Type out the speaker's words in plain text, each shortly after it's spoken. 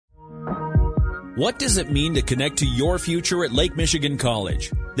What does it mean to connect to your future at Lake Michigan College?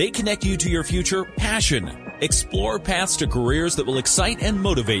 They connect you to your future passion. Explore paths to careers that will excite and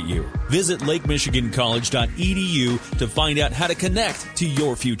motivate you. Visit lakemichigancollege.edu to find out how to connect to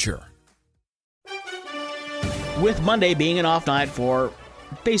your future. With Monday being an off night for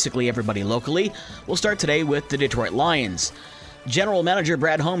basically everybody locally, we'll start today with the Detroit Lions. General Manager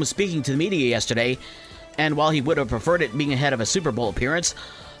Brad Holmes speaking to the media yesterday, and while he would have preferred it being ahead of a Super Bowl appearance,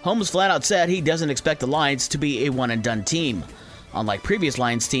 Holmes flat out said he doesn't expect the Lions to be a one-and-done team, unlike previous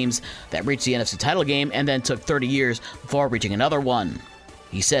Lions teams that reached the NFC title game and then took 30 years before reaching another one.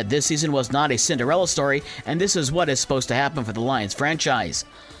 He said this season was not a Cinderella story, and this is what is supposed to happen for the Lions franchise.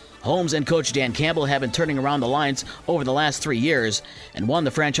 Holmes and coach Dan Campbell have been turning around the Lions over the last 3 years and won the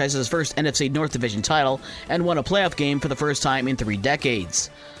franchise's first NFC North Division title and won a playoff game for the first time in 3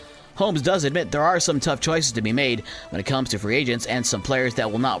 decades. Holmes does admit there are some tough choices to be made when it comes to free agents and some players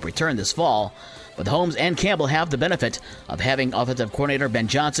that will not return this fall, but Holmes and Campbell have the benefit of having offensive coordinator Ben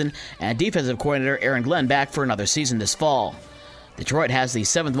Johnson and defensive coordinator Aaron Glenn back for another season this fall. Detroit has the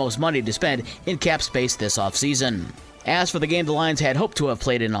 7th most money to spend in cap space this offseason. As for the game the Lions had hoped to have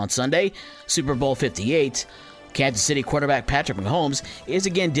played in on Sunday, Super Bowl 58, Kansas City quarterback Patrick Mahomes is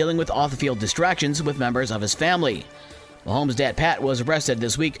again dealing with off-the-field distractions with members of his family. Mahomes' dad Pat was arrested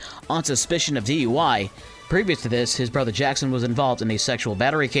this week on suspicion of DUI. Previous to this, his brother Jackson was involved in a sexual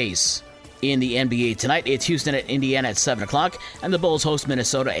battery case. In the NBA tonight, it's Houston at Indiana at 7 o'clock, and the Bulls host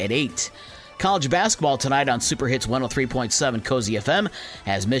Minnesota at 8. College basketball tonight on Super Hits 103.7 Cozy FM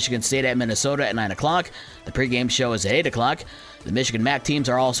has Michigan State at Minnesota at 9 o'clock. The pregame show is at 8 o'clock. The Michigan MAC teams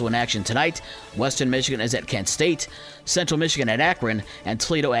are also in action tonight. Western Michigan is at Kent State, Central Michigan at Akron, and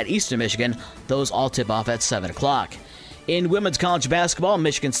Toledo at Eastern Michigan. Those all tip off at 7 o'clock. In women's college basketball,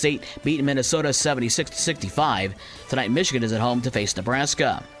 Michigan State beat Minnesota 76-65. Tonight, Michigan is at home to face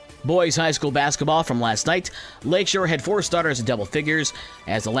Nebraska. Boys high school basketball from last night. Lakeshore had 4 starters in double figures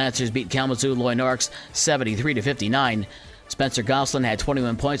as the Lancers beat Kalamazoo Loy Norrix 73-59. Spencer Gosselin had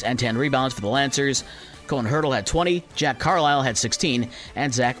 21 points and 10 rebounds for the Lancers. Cohen Hurdle had 20, Jack Carlisle had 16,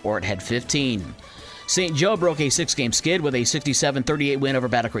 and Zach Ort had 15. St. Joe broke a 6-game skid with a 67-38 win over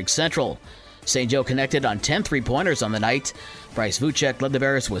Battle Creek Central. St. Joe connected on 10 3-pointers on the night. Bryce Vucek led the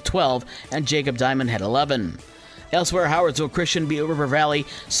Bears with 12, and Jacob Diamond had 11. Elsewhere, Howardsville Christian beat River Valley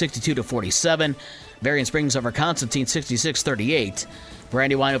 62-47. Berrien Springs over Constantine 66-38.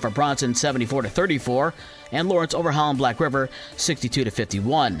 Brandywine over Bronson 74-34. And Lawrence over Holland Black River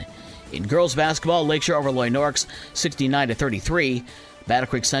 62-51. In girls basketball, Lakeshore over Loy Norrix 69-33. Battle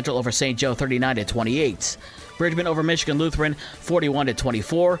Creek Central over St. Joe 39-28. Bridgman over Michigan Lutheran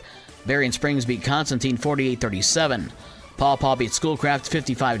 41-24. Berrien Springs beat Constantine 48-37. Paw Paw beat Schoolcraft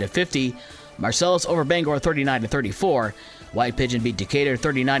 55-50. Marcellus over Bangor 39-34. White Pigeon beat Decatur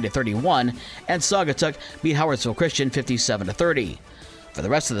 39-31. And Saugatuck beat Howardsville Christian 57-30. For the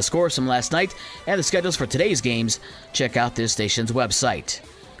rest of the scores from last night and the schedules for today's games, check out this station's website.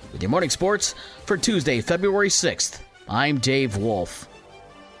 With your morning sports for Tuesday, February 6th, I'm Dave Wolf.